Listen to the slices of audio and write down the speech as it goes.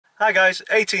Hi guys,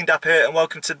 18Dap here and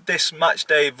welcome to this match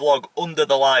day vlog under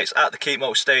the lights at the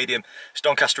Keepmoat Stadium. It's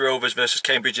Doncaster Rovers versus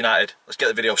Cambridge United. Let's get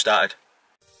the video started.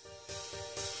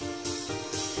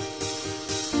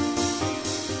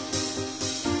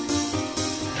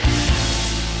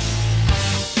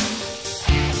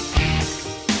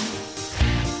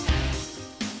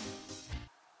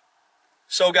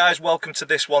 So guys, welcome to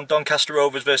this one, Doncaster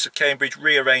Rovers versus Cambridge,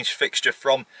 rearranged fixture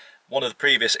from one of the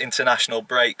previous international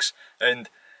breaks, and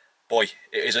boy,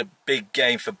 it is a big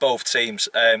game for both teams.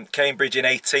 Cambridge in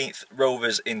 18th,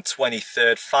 Rovers in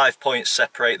 23rd. 5 points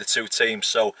separate the two teams,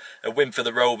 so a win for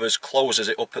the Rovers closes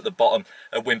it up at the bottom.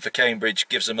 A win for Cambridge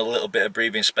gives them a little bit of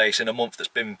breathing space in a month that's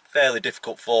been fairly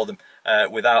difficult for them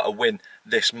without a win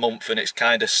this month, and it's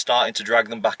kind of starting to drag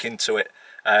them back into it.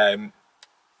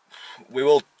 We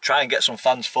will try and get some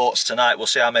fans' thoughts tonight. We'll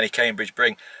see how many Cambridge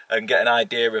bring and get an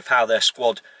idea of how their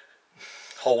squad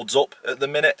holds up at the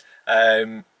minute.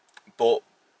 But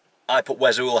I put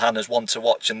Wes Houlihan as one to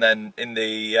watch, and then in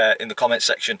the comment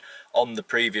section on the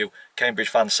preview, Cambridge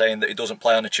fans saying that he doesn't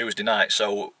play on a Tuesday night,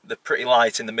 so they're pretty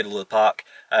light in the middle of the park.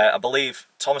 I believe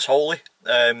Thomas Holy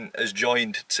has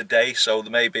joined today, so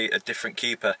there may be a different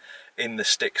keeper in the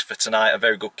sticks for tonight, a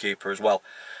very good keeper as well.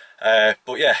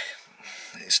 But yeah,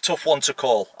 it's a tough one to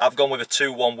call. I've gone with a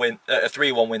 3-1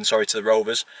 win, sorry, to the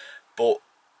Rovers, but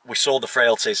we saw the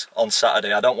frailties on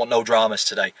Saturday. I don't want no dramas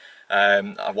today.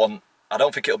 I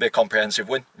don't think it'll be a comprehensive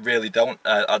win, really don't.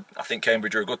 I think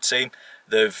Cambridge are a good team.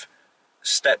 They've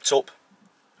stepped up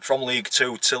from League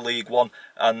 2 to League 1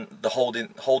 and they're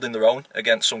holding their own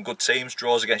against some good teams.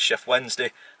 Draws against Sheff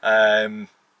Wednesday, and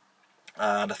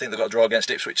I think they've got a draw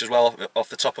against Ipswich as well off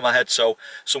the top of my head, so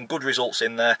some good results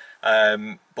in there,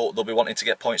 but they'll be wanting to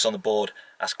get points on the board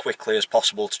as quickly as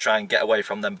possible to try and get away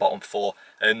from them bottom four,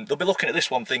 and they'll be looking at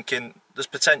this one thinking there's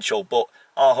potential, but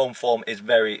our home form is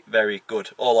very, very good.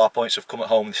 All our points have come at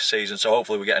home this season, so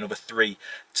hopefully we get another 3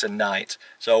 tonight.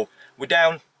 So we're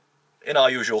down in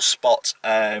our usual spot.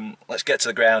 Let's get to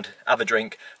the ground, have a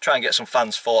drink, try and get some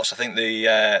fans' thoughts. I think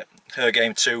the Her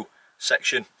Game 2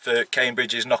 section for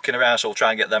Cambridge is knocking around, so we'll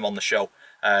try and get them on the show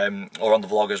or on the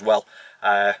vlog as well.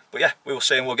 But yeah, we will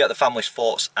see, and we'll get the family's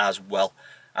thoughts as well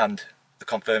and the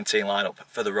confirmed team lineup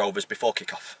for the Rovers before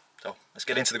kick-off. So let's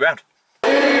get into the ground.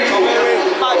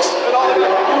 Max and Oliver,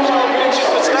 score predictions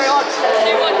for today, lads.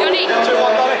 2-1 Donny. 2-1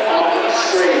 Donny.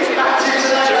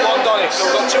 2-1 Donny. So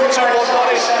we've got 2-1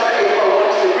 Donnies.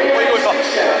 What are you going for? Do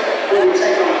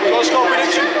you want a score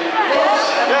prediction?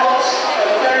 Yeah.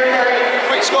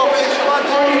 Quick score prediction,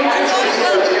 lads.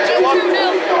 2-1.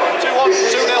 2-0.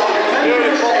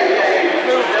 Beautiful.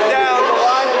 Move down the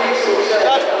line.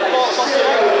 Dad, thoughts on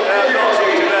today? Thoughts on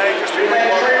today, just a quick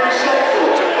one.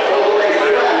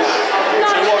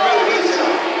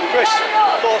 Chris,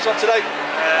 thoughts on today?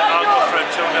 I'll go for a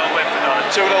 2-0 win for Donny.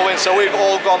 2-0 win, so we've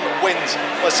all gone wins.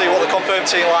 Let's see what the confirmed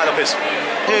team lineup is.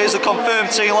 Here's the confirmed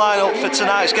team lineup for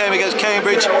tonight's game against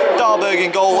Cambridge. Dahlberg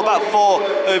in goal, about 4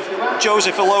 of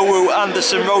Joseph Olowu,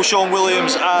 Anderson, Roshan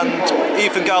Williams and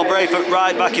Ethan Galbraith at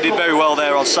right back. He did very well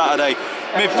there on Saturday.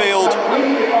 Midfield,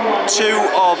 2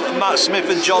 of Matt Smith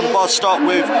and John Bostock,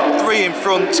 with 3 in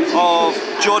front of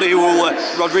Jordi Hula,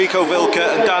 Rodrigo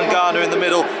Vilca and Dan Garner in the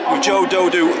middle, with Joe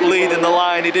Dodu leading the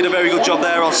line. He did a very good job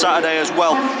there on Saturday as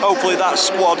well. Hopefully that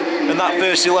squad and that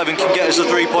first 11 can get us the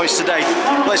 3 points today.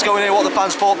 Let's go and hear what the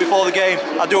fans thought before the game.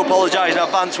 I do apologise in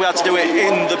advance, we had to do it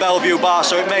in the Bellevue bar,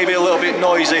 so it may be a little bit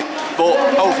noisy, but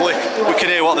hopefully we can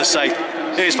hear what they say.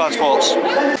 Here's fans' thoughts.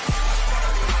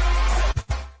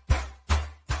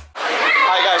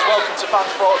 Fans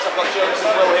thoughts. I've got James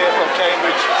and Will here from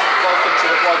Cambridge. Welcome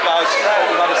to the vlog, guys. Hope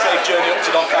we've had a safe journey up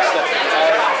to Doncaster.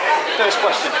 First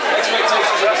question, expectations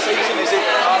of the season, is it,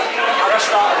 have you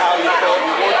started how you thought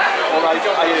you would, or are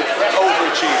you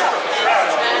overachieving?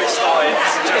 We started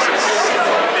just a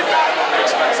bit better than we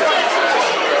expected.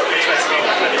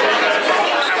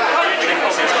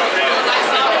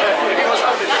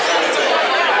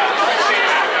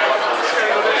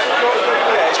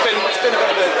 It's been a bit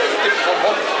of a difficult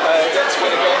month. Getting to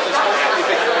win a game this month. You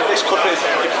think this could be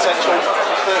the potential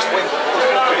first win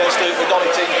against the Donny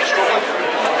team struggling?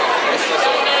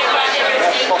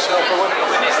 Yeah, possible for a win.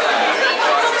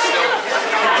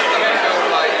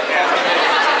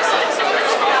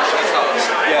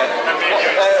 Yeah.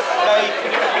 May,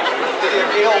 did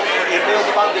he appeal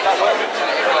the ban? Did that work?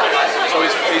 So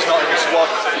he's not in the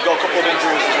squad. We've got a couple of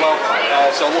injuries as well,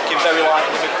 so looking very light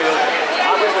in the midfield.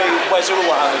 I think Wes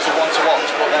Houlihan is the one to watch,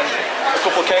 but then a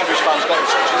couple of Cambridge fans got in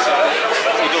touch and said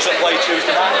he doesn't play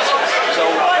Tuesday nights. So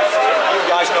you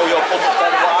guys know your club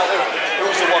better than I do.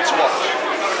 Who's the one to watch?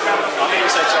 I think he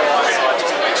said so last time,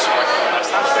 just to make sure.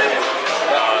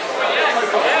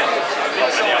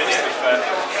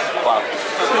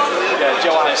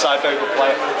 very good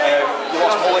player. You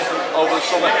lost Mullin over the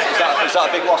summer. Is that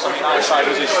a big loss? I mean, Ironside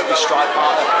was his strike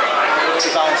partner.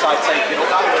 Is Ironside taking up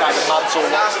that kind of mantle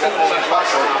what Mullin's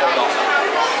lost or not?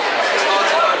 It's hard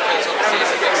to know because obviously it's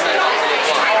a big step up to League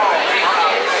One.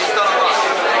 He's done alright.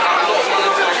 A lot of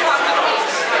Mullin's was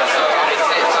so I mean, it's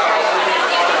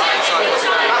Ironside was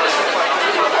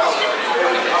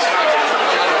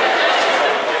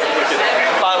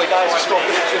Finally, guys, the score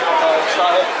prediction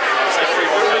started.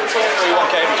 3-1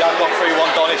 Cambridge. I've got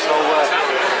 3-1 Donny, so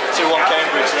 2-1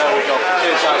 Cambridge. So there we go.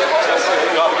 Cheers, guys.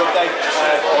 You have a good day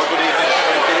or a good evening.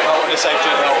 Keep out in a safe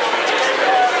journey.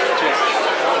 Cheers.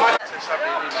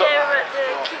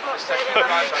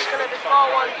 It's going to be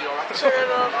 4-1 to the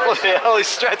Rovers. Bloody hell, he's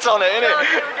straight on it, isn't it?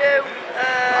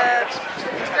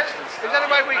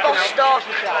 Bostock.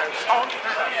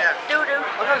 Doo-doo.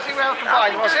 I'm going to see where I can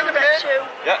find. What's in a bit?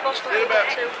 Yeah. Bostock in a bit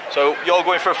too. So you're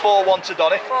going for a 4-1 to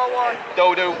Donny, 4-1.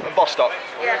 Dodo and Bostock.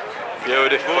 Yeah.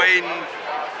 Beautiful. Going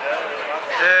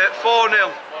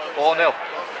 4-0. 4-0.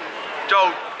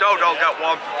 Dodo'll get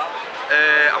one.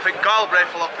 I think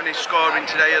Galbraith will open his scoring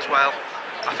today as well.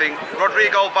 I think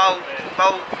Rodrigo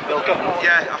Vilka.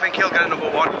 Yeah, I think he'll get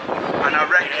another one. And I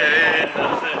reckon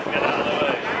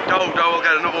Dodo will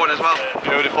get another one as well.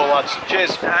 Beautiful, lads.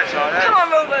 Cheers. That's all right. Come on,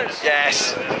 Rovers.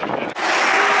 Yes.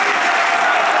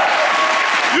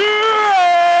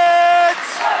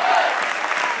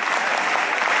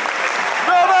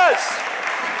 Rovers!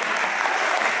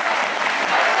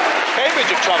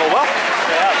 Cambridge have travelled well.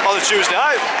 Yeah. On the Tuesday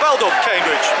night. Well done,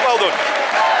 Cambridge. Well done.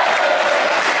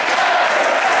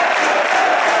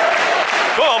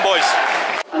 Go on, boys.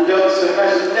 And up to the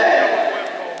present day,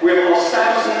 we have lost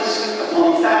thousands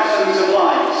upon thousands of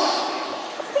lives,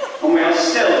 and we are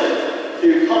still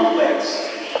through conflict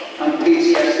and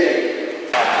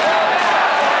PTSD.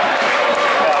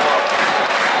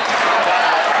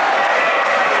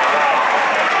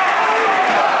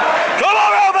 Come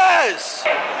on, Rovers!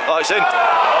 Oh, it's in.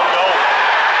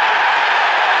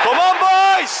 Come on,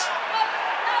 boys!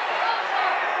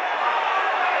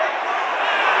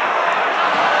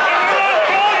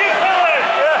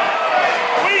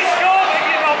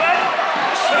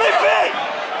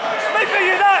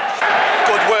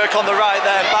 Good work on the right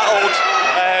there, battled,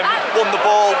 won the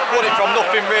ball, won it from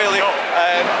nothing really.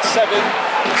 7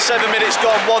 minutes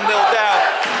gone, 1-0 down.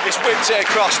 He's whipped it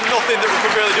across, nothing that we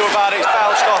could really do about it. It's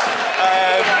bounced off.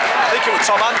 I think it was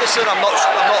Tom Anderson, I'm not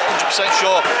 100%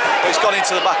 sure, but it's gone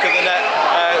into the back of the net.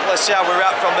 Let's see how we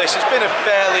react from this. It's been a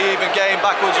fairly even game,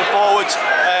 backwards and forwards.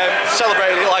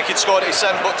 Celebrated it like he'd scored at his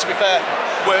end, but to be fair,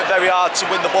 worked very hard to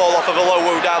win the ball off of a low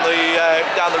down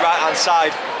the right hand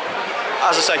side.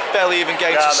 As I say, fairly even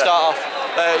game to start off.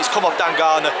 He's come off Dan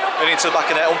Garner and into the back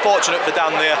of net. Unfortunate for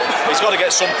Dan there. He's got to get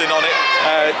something on it.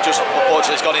 Just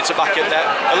unfortunately it's gone into back of net.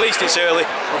 At least it's early.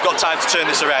 We've got time to turn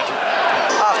this around.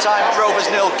 Half time,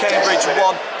 Rovers 0, Cambridge 1.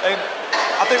 And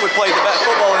I think we played the better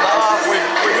football in that half. We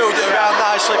moved it around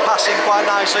nicely, passing quite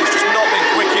nicely. It's just not been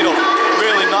quick enough.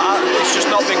 Really not. It's just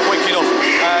not been quick enough.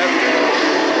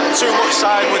 Too much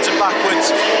sideways and backwards.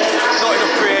 Not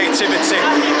enough creativity.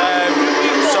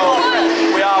 So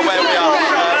we are where we are.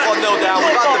 1-0 down.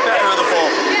 We've had the better of the ball.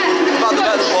 We've had the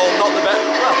better of the ball, not the better.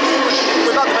 Well,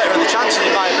 we've had the better of the chances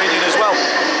in my opinion as well.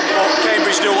 But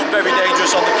Cambridge do look very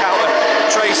dangerous on the counter.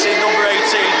 Tracy, number 18,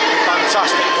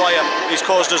 fantastic player. He's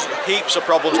caused us heaps of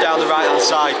problems down the right hand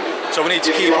side. So we need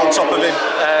to keep on top of him,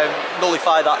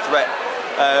 nullify that threat.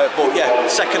 But yeah,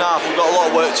 second half we've got a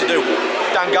lot of work to do.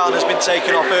 Dan Garner's been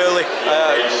taken off early,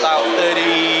 about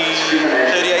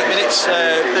 38 minutes,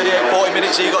 40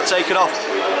 minutes he got taken off.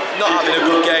 Not having a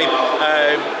good game,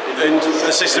 and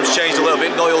the system's changed a little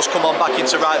bit. Noyle's come on back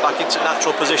into right, back into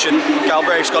natural position.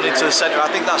 Galbraith's gone into the centre. I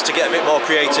think that's to get a bit more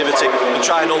creativity and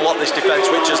try and unlock this defence,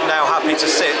 which is now happy to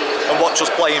sit and watch us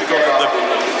play in front of them.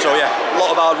 So yeah, a lot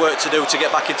of hard work to do to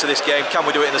get back into this game. Can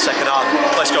we do it in the second half?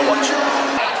 Let's go watch.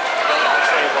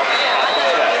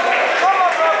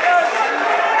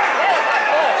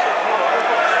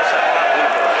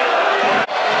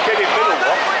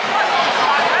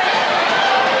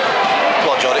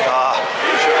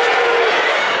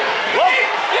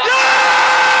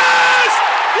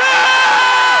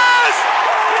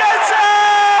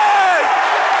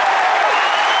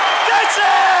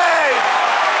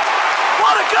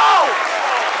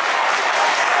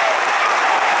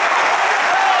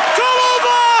 Come on,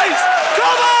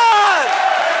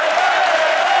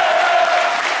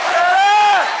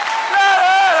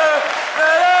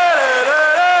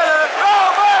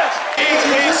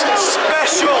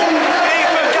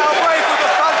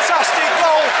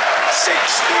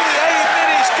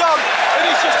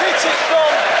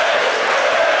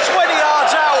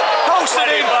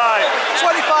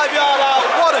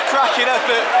 What a cracking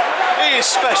effort. He is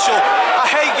special. I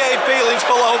hate getting feelings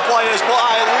for lone players, but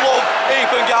I love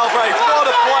Ethan Galbraith. What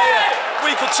a player.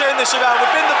 We could turn this around.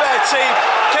 We've been the better team.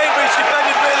 Cambridge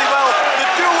defended really well. The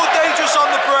duel were dangerous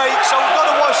on the break, so we've got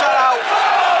to watch that out.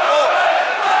 But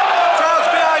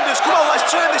crowds behind us. Come on, let's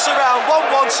turn this around.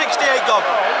 1-1, 68 gone.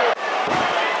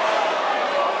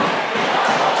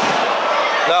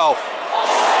 No.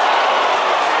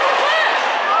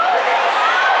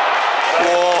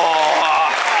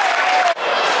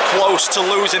 Close to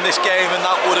losing this game, and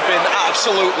that would have been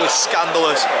absolutely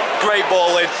scandalous. Great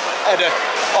ball in, header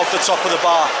off the top of the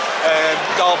bar.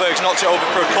 Dahlberg's knocked it over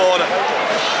for a corner.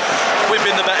 We've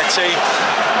been the better team.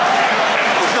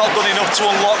 We've not done enough to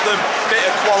unlock them. Bit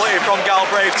of quality from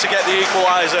Galbraith to get the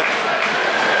equaliser.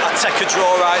 I'd take a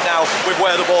draw right now with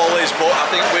where the ball is, but I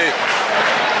think we're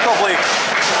probably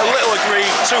a little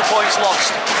aggrieved. 2 points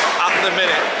lost at the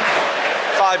minute.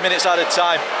 5 minutes out of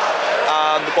time,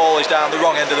 and the ball is down the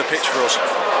wrong end of the pitch for us.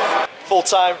 Full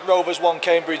time, Rovers 1,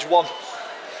 Cambridge 1.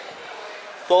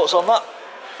 Thoughts on that?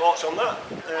 Thoughts on that?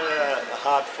 A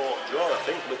hard fought draw, I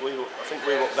think, but I think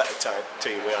we were a better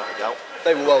team, without a doubt.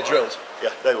 They were well drilled.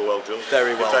 Yeah, they were well drilled.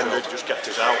 Very well Defended, drilled. just kept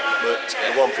us out, but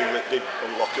the one thing that did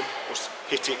unlock them was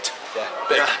hit it.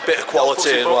 Yeah, bit of quality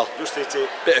as well. Just hit it.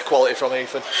 Bit of quality from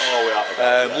Ethan. Oh, we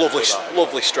are.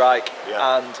 Lovely strike,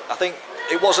 yeah. And I think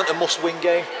it wasn't a must-win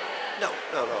game. No.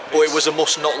 But it was a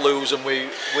must-not-lose, and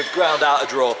we've ground out a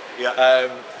draw. Yeah.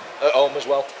 At home as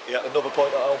well. Yeah. Another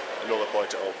point at home. Another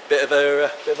point at home. Bit of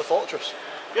a fortress.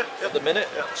 Yeah. At the minute.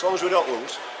 Yeah. As long as we don't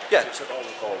lose. Yeah. It's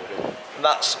all we do. And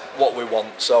that's what we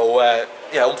want. So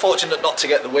yeah, unfortunate not to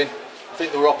get the win. I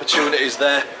think there were opportunities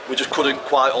there. We just couldn't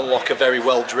quite unlock a very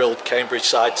well drilled Cambridge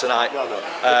side tonight. No.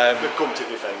 They've come to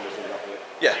defend us in that way.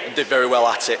 Yeah, and did very well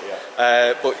at it.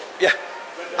 Yeah. But yeah,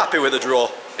 happy with the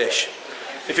draw-ish.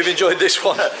 If you've enjoyed this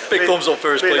one, big thumbs up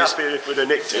for us, please. Happy if we'd have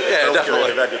nicked it. Yeah, definitely.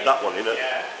 If they'd headed that one in it.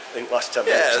 I think last 10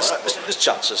 Yeah, minutes. there's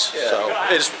chances. Yeah. So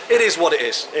it is what it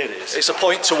is. It is. It's a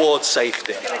point towards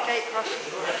safety.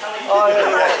 Oh,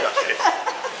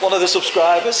 yeah. One of the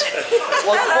subscribers.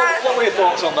 What were your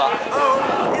thoughts on that?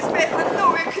 Oh, it's a bit, I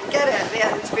thought we could get it at the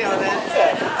end, to be honest.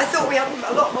 Yeah. I thought we had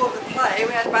a lot more of the play.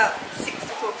 We had about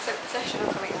 64% possession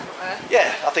or something, haven't we?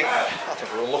 Yeah, I think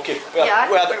we were unlucky. We Yeah,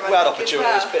 I think we were had unlucky as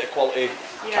opportunities, well. bit of quality,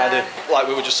 Yeah. kind of like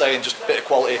we were just saying, just a bit of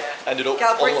quality. Ended up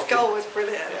Galbraith's unlucky. goal was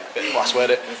brilliant. Bit of class,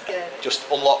 weren't it? It was good. Just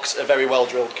unlocked a very well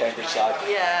drilled Cambridge side.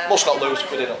 Yeah. Must not lose.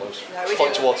 We did not lose. No, we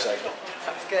Point didn't. towards safety.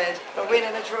 That's good. A win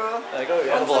and a draw. There you go.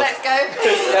 Yeah. On to the next go.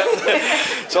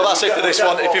 So that's it for this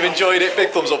one. If you've enjoyed it, big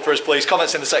thumbs up for us, please.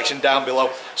 Comments in the section down below.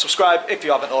 Subscribe if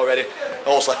you haven't already.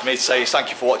 All that's left for me to say is thank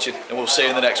you for watching, and we'll see you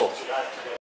in the next one.